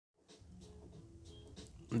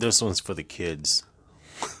This one's for the kids,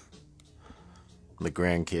 the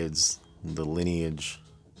grandkids, the lineage,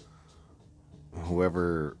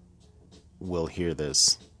 whoever will hear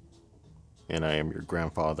this, and I am your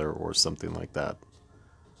grandfather or something like that.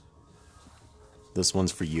 This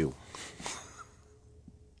one's for you.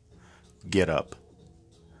 Get up.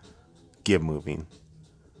 Get moving.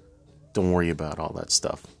 Don't worry about all that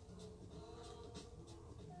stuff.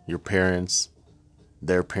 Your parents,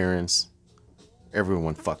 their parents,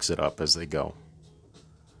 everyone fucks it up as they go.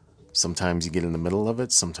 Sometimes you get in the middle of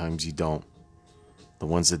it, sometimes you don't. The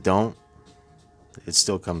ones that don't, it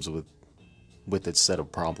still comes with its set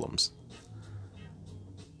of problems.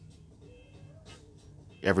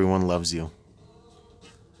 Everyone loves you.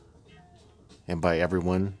 And by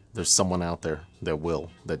everyone, there's someone out there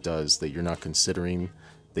that does, that you're not considering,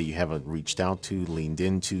 that you haven't reached out to, leaned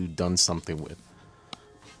into, done something with.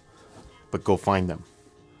 But go find them.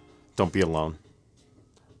 Don't be alone.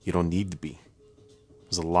 You don't need to be.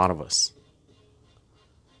 There's a lot of us.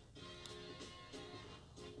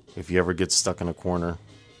 If you ever get stuck in a corner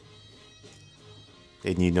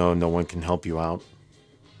and you know no one can help you out,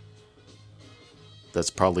 that's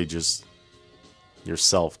probably just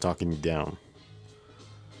yourself talking you down.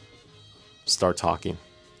 Start talking.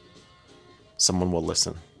 Someone will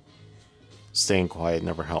listen. Staying quiet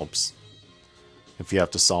never helps. If you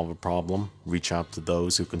have to solve a problem, reach out to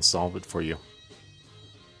those who can solve it for you.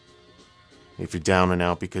 If you're down and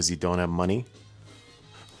out because you don't have money,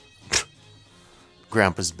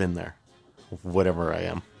 Grandpa's been there. Whatever I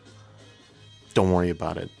am. Don't worry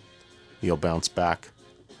about it. You'll bounce back.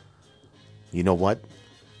 You know what?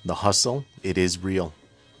 The hustle, it is real.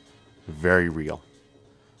 Very real.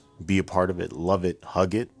 Be a part of it. Love it.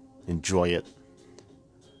 Hug it. Enjoy it.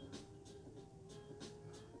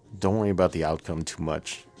 Don't worry about the outcome too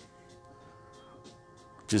much.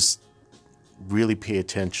 Just really pay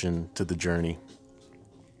attention to the journey.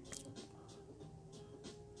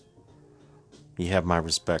 You have my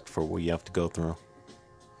respect for what you have to go through.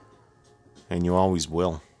 And you always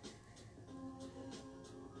will.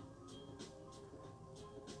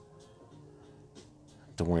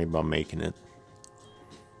 Don't worry about making it.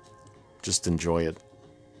 Just enjoy it.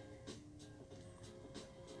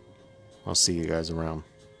 I'll see you guys around.